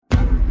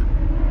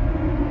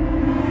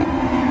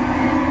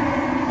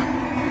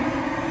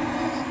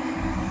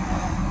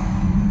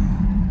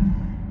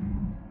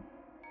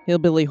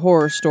Hillbilly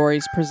Horror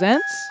Stories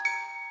presents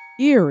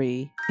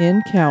Eerie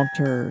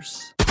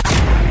Encounters.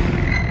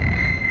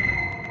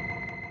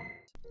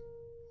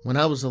 When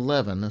I was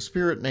 11, a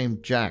spirit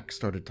named Jack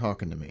started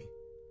talking to me.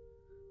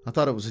 I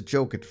thought it was a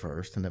joke at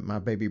first and that my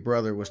baby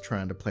brother was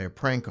trying to play a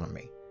prank on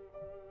me.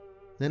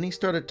 Then he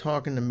started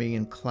talking to me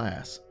in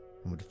class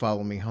and would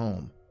follow me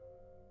home.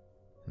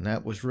 And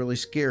that was really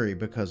scary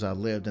because I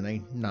lived in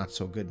a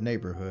not-so-good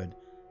neighborhood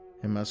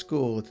and my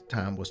school at the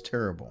time was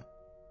terrible.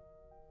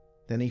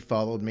 Then he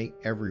followed me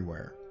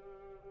everywhere.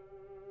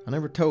 I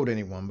never told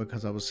anyone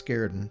because I was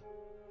scared and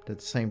at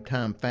the same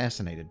time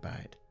fascinated by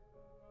it.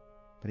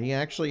 But he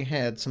actually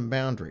had some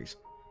boundaries,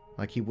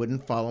 like he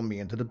wouldn't follow me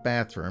into the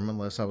bathroom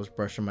unless I was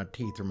brushing my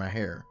teeth or my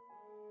hair.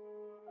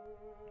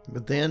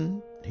 But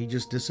then he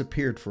just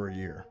disappeared for a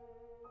year.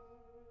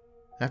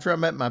 After I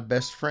met my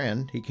best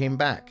friend, he came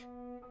back.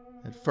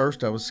 At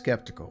first I was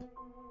skeptical.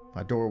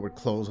 My door would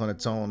close on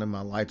its own and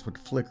my lights would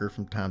flicker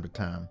from time to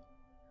time.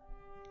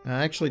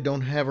 I actually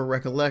don't have a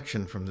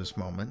recollection from this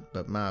moment,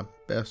 but my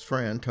best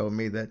friend told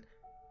me that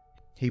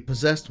he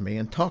possessed me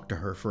and talked to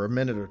her for a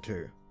minute or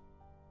two.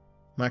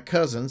 My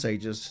cousins,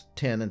 ages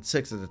 10 and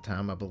 6 at the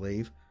time, I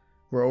believe,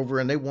 were over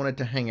and they wanted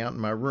to hang out in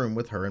my room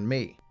with her and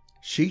me.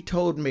 She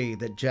told me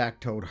that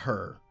Jack told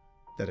her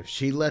that if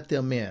she let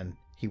them in,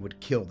 he would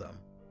kill them.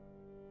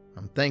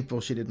 I'm thankful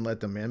she didn't let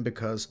them in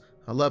because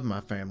I love my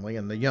family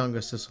and the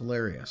youngest is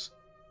hilarious.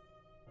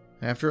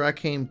 After I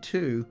came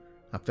to,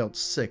 I felt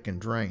sick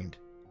and drained.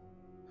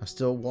 I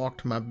still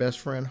walked my best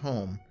friend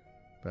home,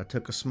 but I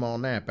took a small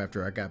nap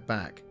after I got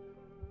back.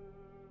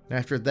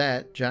 After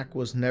that, Jack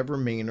was never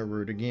mean or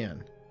rude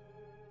again.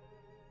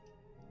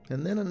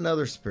 And then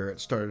another spirit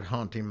started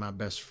haunting my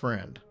best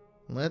friend.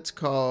 Let's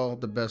call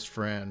the best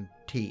friend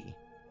T.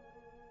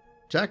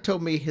 Jack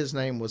told me his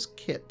name was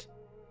Kit,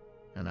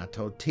 and I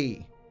told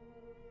T.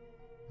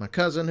 My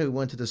cousin, who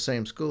went to the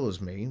same school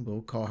as me,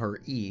 we'll call her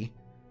E,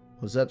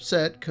 was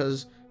upset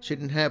because she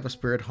didn't have a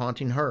spirit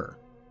haunting her.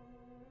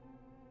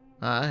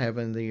 I,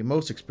 having the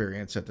most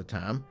experience at the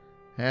time,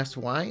 asked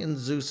why in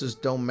Zeus's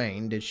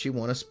domain did she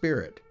want a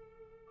spirit.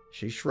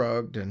 She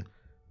shrugged and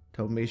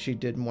told me she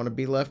didn't want to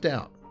be left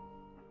out.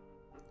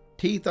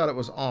 T thought it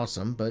was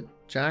awesome, but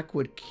Jack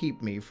would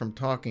keep me from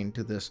talking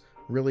to this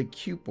really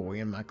cute boy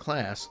in my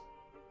class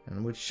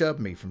and would shove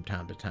me from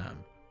time to time.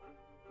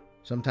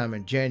 Sometime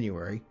in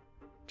January,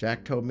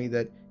 Jack told me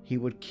that he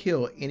would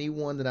kill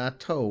anyone that I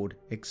told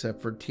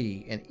except for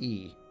T and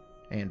E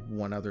and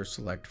one other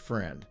select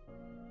friend.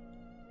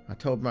 I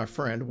told my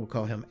friend, we'll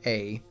call him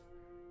A,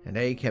 and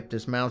A kept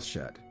his mouth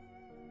shut.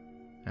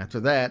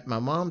 After that, my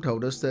mom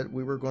told us that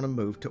we were going to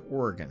move to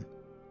Oregon.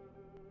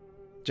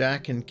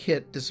 Jack and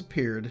Kit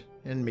disappeared,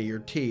 and me or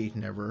T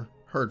never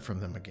heard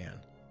from them again.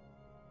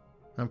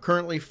 I'm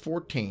currently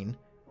 14,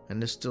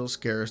 and this still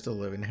scares the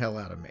living hell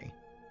out of me.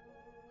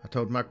 I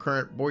told my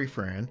current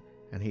boyfriend,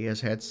 and he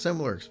has had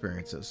similar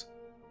experiences.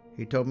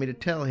 He told me to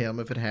tell him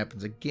if it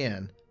happens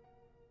again,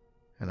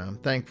 and I'm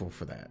thankful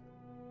for that.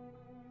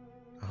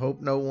 I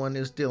hope no one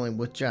is dealing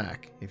with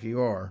Jack. If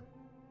you are,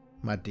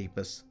 my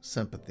deepest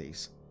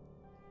sympathies.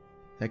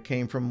 That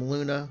came from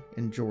Luna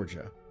in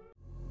Georgia.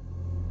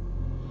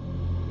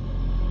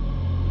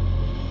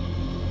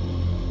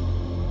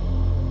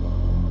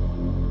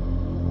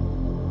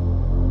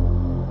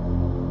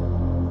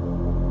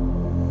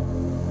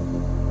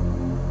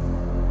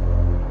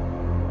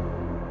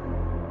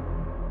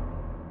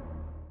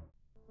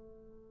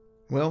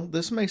 Well,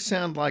 this may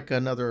sound like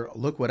another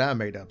look what I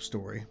made up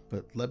story,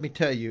 but let me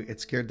tell you,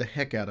 it scared the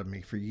heck out of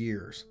me for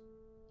years.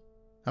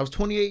 I was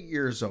 28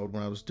 years old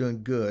when I was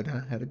doing good.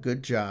 I had a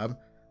good job,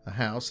 a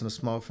house, and a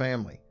small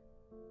family.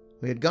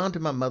 We had gone to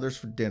my mother's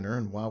for dinner,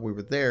 and while we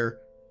were there,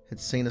 had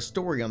seen a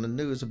story on the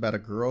news about a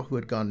girl who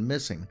had gone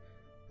missing,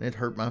 and it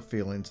hurt my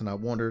feelings, and I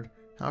wondered,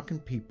 how can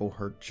people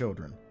hurt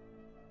children?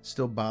 It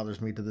still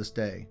bothers me to this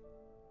day.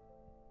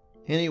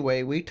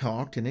 Anyway, we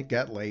talked, and it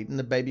got late, and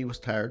the baby was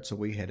tired, so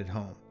we headed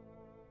home.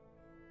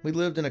 We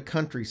lived in a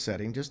country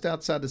setting just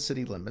outside the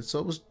city limits, so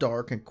it was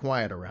dark and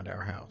quiet around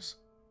our house.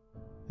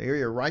 The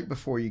area right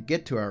before you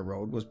get to our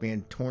road was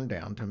being torn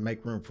down to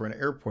make room for an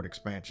airport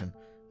expansion.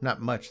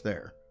 Not much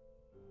there.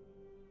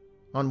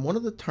 On one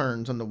of the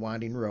turns on the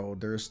winding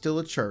road, there is still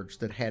a church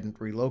that hadn't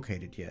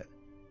relocated yet.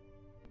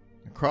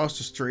 Across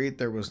the street,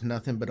 there was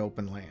nothing but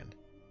open land.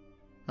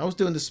 I was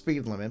doing the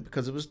speed limit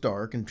because it was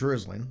dark and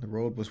drizzling, the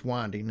road was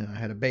winding, and I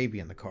had a baby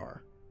in the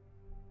car.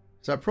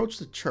 As I approached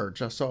the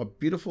church, I saw a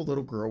beautiful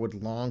little girl with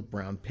long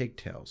brown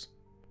pigtails.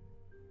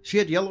 She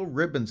had yellow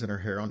ribbons in her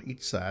hair on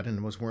each side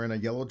and was wearing a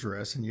yellow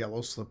dress and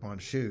yellow slip-on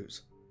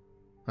shoes.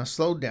 I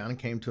slowed down and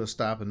came to a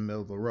stop in the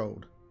middle of the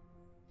road.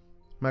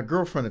 My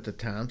girlfriend at the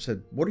time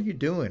said, "What are you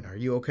doing? Are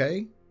you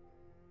okay?"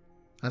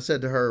 I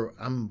said to her,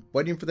 "I'm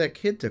waiting for that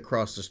kid to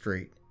cross the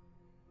street."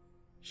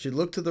 She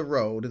looked to the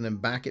road and then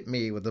back at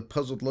me with a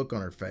puzzled look on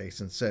her face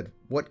and said,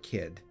 "What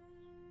kid?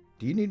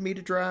 Do you need me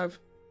to drive?"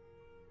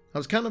 I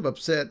was kind of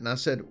upset and I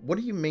said, "What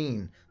do you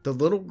mean? The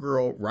little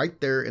girl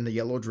right there in the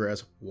yellow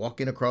dress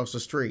walking across the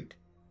street?"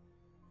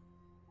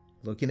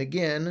 Looking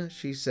again,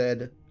 she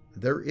said,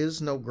 There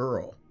is no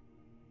girl.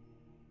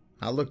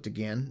 I looked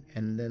again,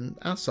 and then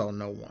I saw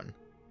no one.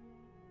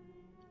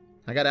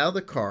 I got out of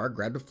the car,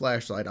 grabbed a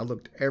flashlight. I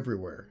looked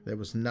everywhere. There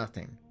was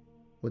nothing.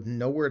 With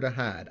nowhere to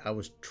hide, I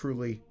was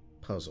truly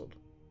puzzled.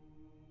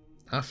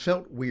 I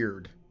felt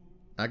weird.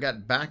 I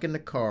got back in the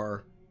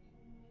car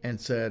and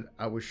said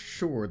I was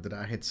sure that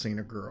I had seen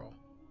a girl.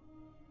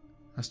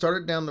 I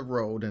started down the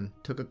road and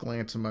took a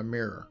glance in my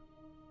mirror.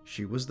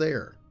 She was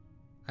there.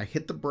 I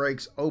hit the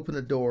brakes, opened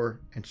the door,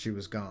 and she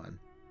was gone.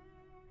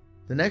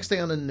 The next day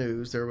on the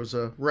news, there was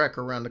a wreck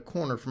around the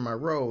corner from my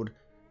road,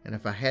 and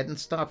if I hadn't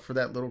stopped for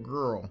that little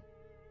girl,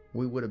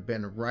 we would have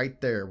been right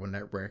there when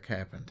that wreck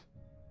happened.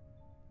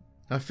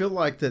 I feel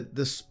like that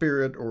this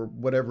spirit, or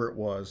whatever it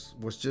was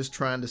just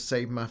trying to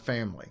save my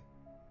family.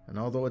 And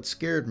although it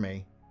scared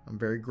me, I'm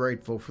very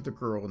grateful for the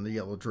girl in the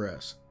yellow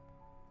dress.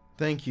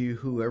 Thank you,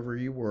 whoever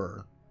you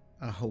were.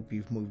 I hope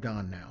you've moved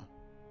on now.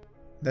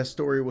 That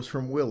story was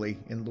from Willie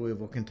in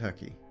Louisville,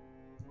 Kentucky.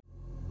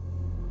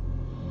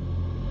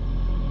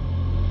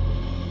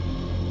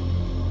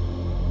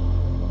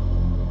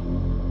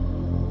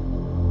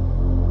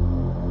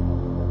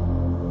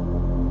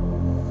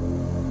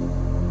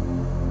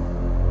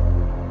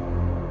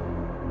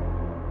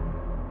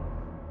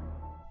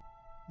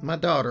 My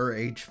daughter,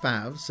 age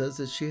 5, says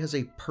that she has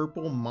a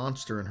purple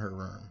monster in her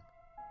room.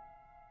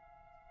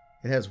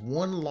 It has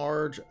one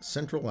large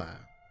central eye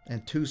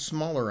and 2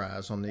 smaller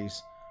eyes on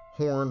these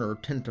horn or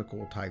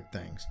tentacle type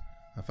things.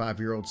 A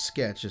 5-year-old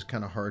sketch is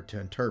kind of hard to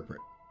interpret.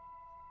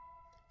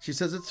 She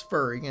says it's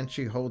furry and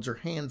she holds her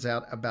hands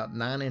out about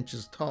 9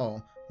 inches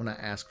tall when I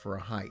ask for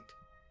a height.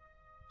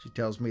 She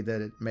tells me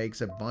that it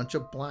makes a bunch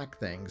of black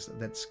things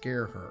that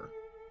scare her.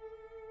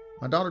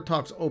 My daughter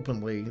talks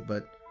openly,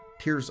 but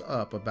tears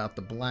up about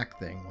the black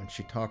thing when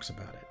she talks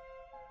about it.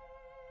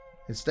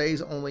 It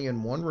stays only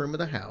in one room of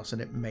the house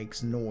and it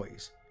makes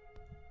noise.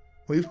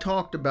 We've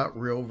talked about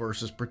real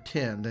versus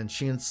pretend, and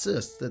she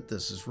insists that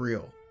this is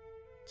real.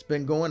 It's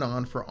been going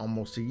on for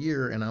almost a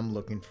year and I'm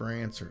looking for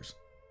answers.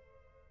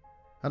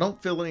 I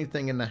don't feel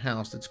anything in the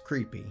house that's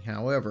creepy.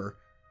 However,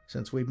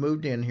 since we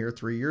moved in here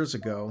 3 years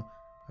ago,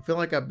 I feel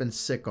like I've been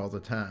sick all the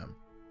time.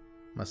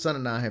 My son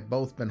and I have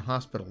both been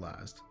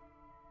hospitalized.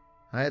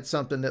 I had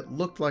something that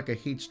looked like a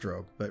heat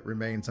stroke but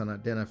remains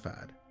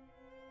unidentified.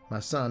 My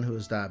son, who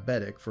is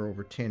diabetic for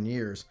over 10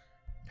 years,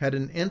 had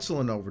an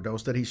insulin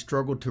overdose that he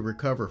struggled to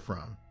recover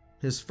from,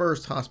 his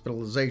first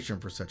hospitalization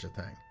for such a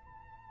thing.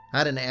 I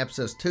had an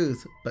abscessed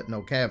tooth, but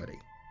no cavity.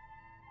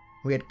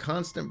 We had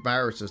constant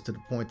viruses to the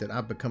point that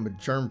I've become a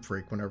germ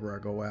freak whenever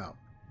I go out.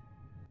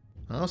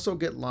 I also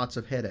get lots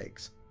of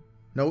headaches.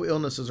 No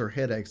illnesses or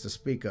headaches to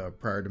speak of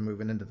prior to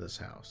moving into this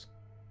house.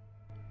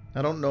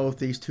 I don't know if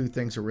these two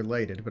things are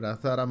related, but I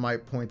thought I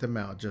might point them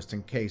out just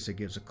in case it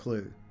gives a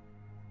clue.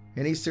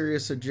 Any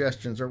serious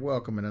suggestions are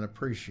welcome and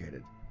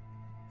appreciated.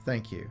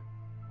 Thank you.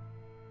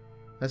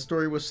 That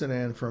story was sent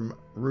in from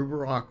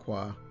Ruber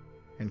Aqua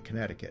in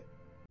Connecticut.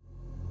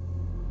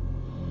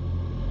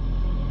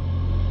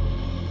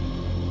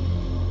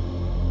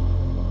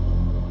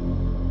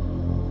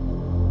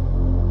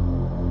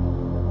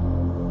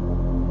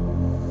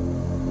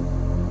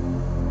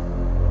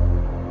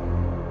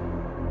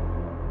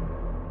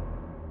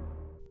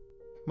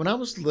 When I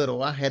was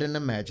little, I had an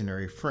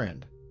imaginary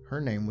friend.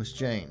 Her name was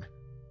Jane.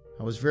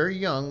 I was very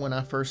young when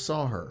I first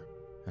saw her,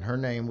 and her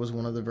name was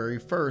one of the very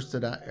first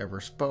that I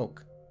ever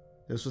spoke.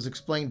 This was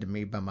explained to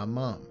me by my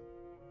mom,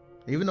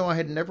 even though I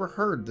had never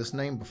heard this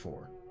name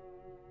before.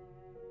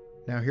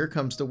 Now here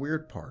comes the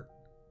weird part.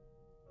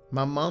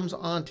 My mom's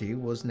auntie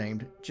was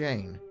named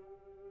Jane.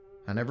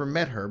 I never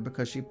met her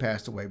because she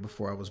passed away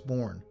before I was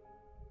born.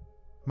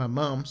 My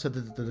mom said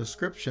that the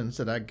descriptions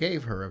that I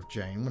gave her of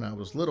Jane when I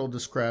was little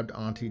described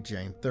Auntie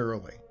Jane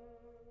thoroughly.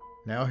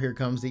 Now here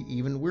comes the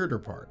even weirder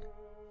part.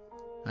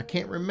 I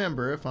can't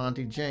remember if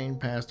Auntie Jane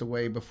passed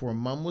away before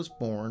Mom was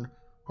born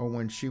or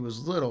when she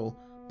was little,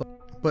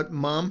 but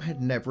Mom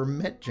had never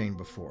met Jane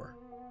before,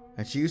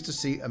 and she used to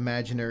see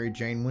imaginary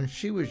Jane when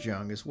she was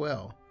young as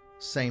well.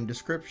 Same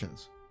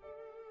descriptions.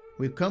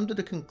 We've come to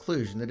the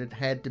conclusion that it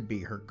had to be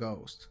her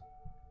ghost.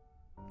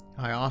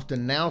 I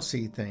often now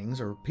see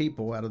things or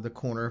people out of the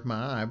corner of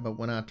my eye, but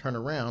when I turn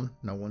around,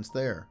 no one's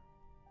there.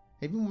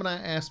 Even when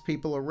I ask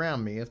people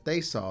around me if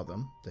they saw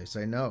them, they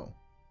say no.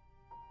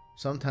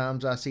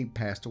 Sometimes I see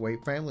passed away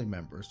family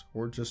members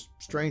or just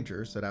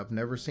strangers that I've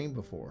never seen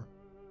before.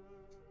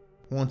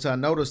 Once I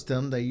notice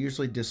them, they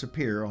usually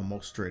disappear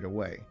almost straight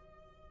away.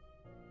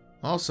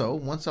 Also,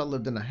 once I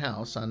lived in a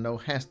house I know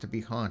has to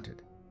be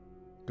haunted.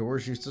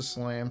 Doors used to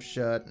slam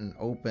shut and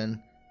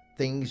open,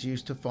 things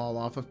used to fall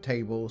off of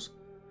tables,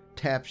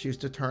 taps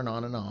used to turn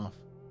on and off.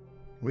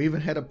 We even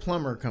had a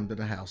plumber come to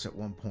the house at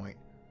one point.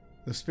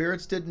 The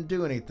spirits didn't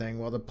do anything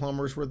while the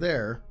plumbers were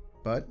there,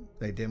 but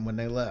they did when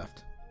they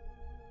left.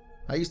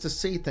 I used to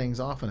see things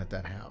often at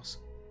that house.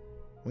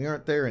 We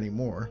aren't there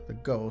anymore. The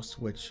ghost,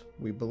 which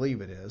we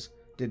believe it is,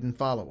 didn't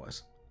follow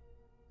us.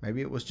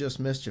 Maybe it was just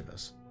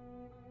mischievous.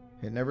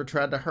 It never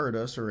tried to hurt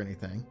us or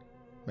anything.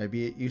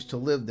 Maybe it used to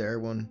live there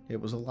when it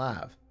was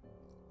alive.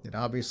 It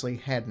obviously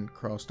hadn't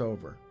crossed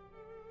over.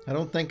 I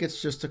don't think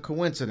it's just a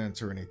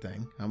coincidence or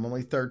anything. I'm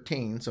only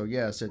 13, so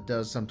yes, it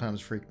does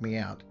sometimes freak me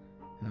out.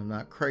 And I'm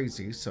not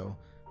crazy, so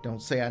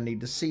don't say I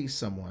need to see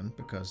someone,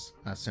 because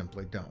I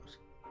simply don't.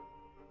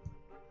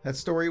 That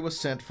story was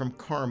sent from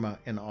Karma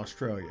in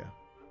Australia.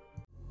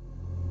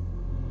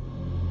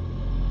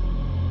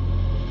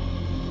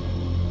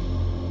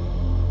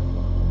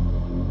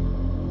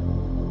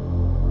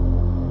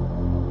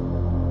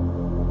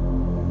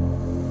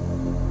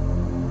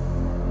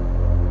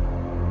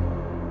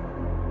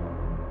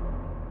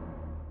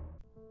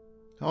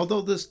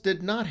 Although this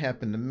did not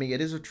happen to me, it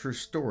is a true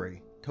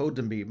story told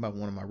to me by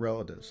one of my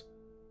relatives.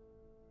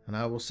 And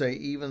I will say,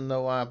 even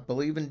though I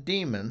believe in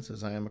demons,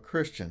 as I am a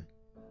Christian,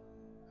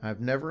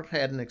 I've never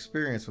had an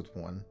experience with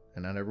one,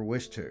 and I never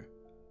wish to.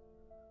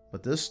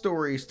 But this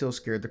story still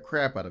scared the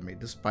crap out of me,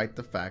 despite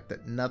the fact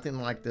that nothing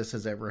like this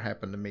has ever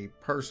happened to me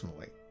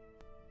personally.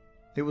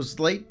 It was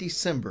late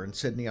December in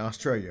Sydney,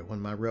 Australia, when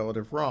my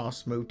relative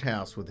Ross moved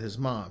house with his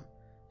mom.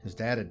 His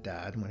dad had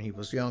died when he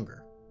was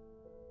younger.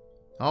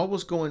 All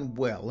was going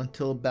well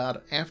until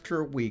about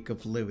after a week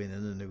of living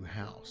in the new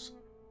house.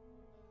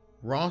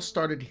 Ross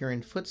started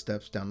hearing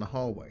footsteps down the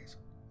hallways,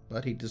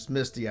 but he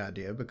dismissed the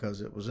idea because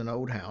it was an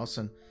old house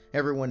and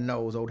everyone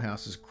knows old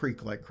houses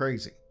creak like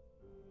crazy.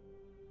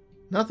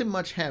 Nothing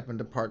much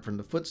happened apart from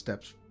the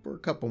footsteps for a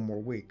couple more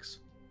weeks.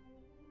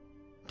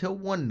 Till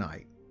one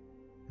night,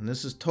 and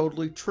this is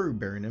totally true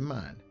bearing in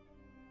mind,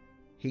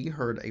 he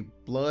heard a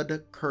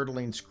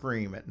blood-curdling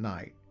scream at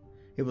night.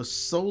 It was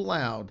so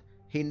loud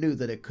he knew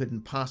that it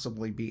couldn't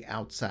possibly be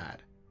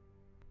outside.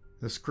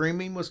 The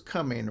screaming was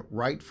coming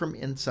right from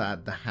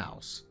inside the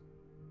house.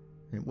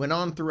 It went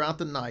on throughout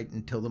the night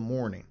until the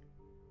morning.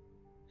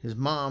 His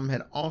mom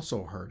had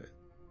also heard it.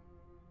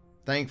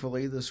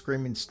 Thankfully, the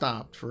screaming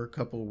stopped for a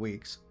couple of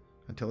weeks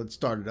until it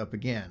started up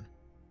again,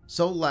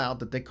 so loud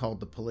that they called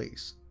the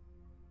police.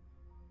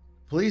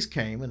 Police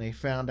came and they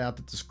found out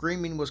that the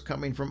screaming was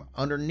coming from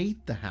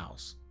underneath the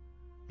house,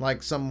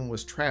 like someone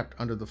was trapped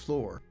under the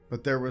floor,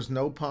 but there was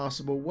no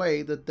possible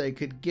way that they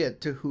could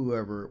get to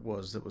whoever it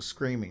was that was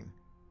screaming.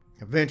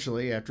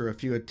 Eventually, after a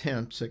few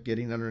attempts at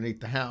getting underneath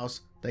the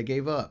house, they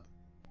gave up.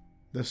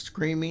 The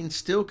screaming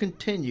still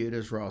continued,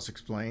 as Ross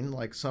explained,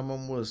 like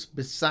someone was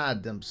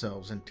beside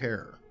themselves in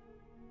terror.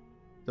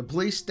 The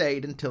police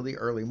stayed until the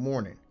early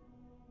morning.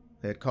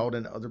 They had called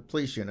in other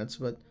police units,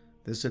 but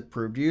this had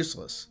proved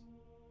useless.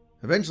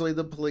 Eventually,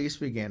 the police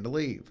began to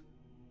leave.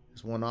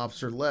 As one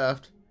officer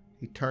left,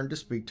 he turned to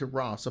speak to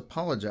Ross,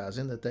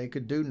 apologizing that they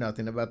could do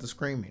nothing about the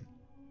screaming.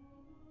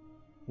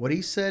 What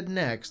he said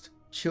next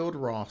chilled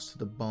Ross to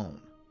the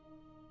bone.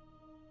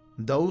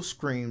 Those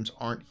screams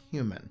aren't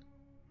human.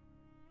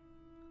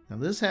 Now,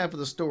 this half of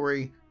the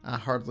story I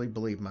hardly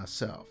believe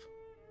myself,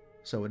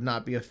 so would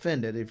not be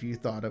offended if you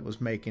thought it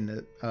was making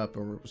it up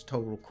or it was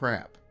total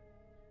crap.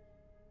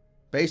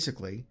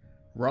 Basically,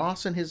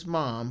 Ross and his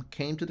mom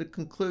came to the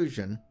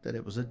conclusion that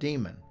it was a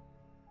demon.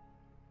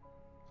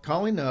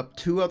 Calling up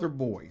two other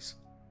boys,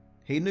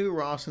 he knew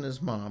Ross and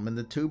his mom and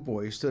the two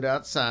boys stood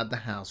outside the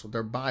house with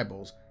their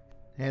Bibles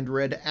and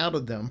read out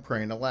of them,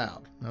 praying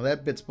aloud. Now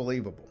that bit's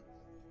believable.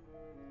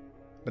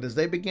 But as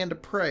they began to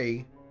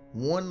pray,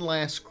 one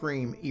last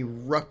scream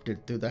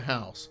erupted through the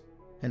house,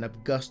 and a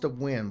gust of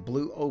wind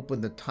blew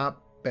open the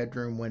top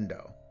bedroom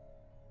window.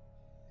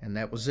 And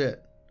that was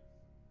it.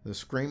 The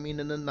screaming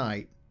in the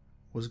night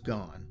was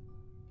gone.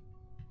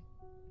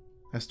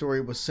 That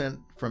story was sent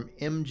from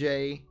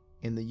MJ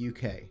in the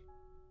UK.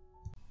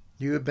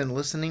 You have been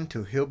listening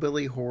to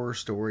Hillbilly Horror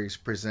Stories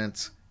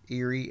presents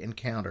Eerie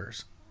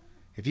Encounters.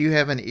 If you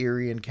have an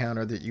eerie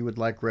encounter that you would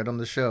like read on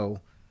the show,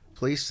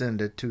 please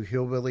send it to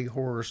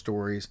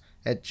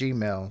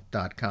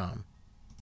hillbillyhorrorstories@gmail.com.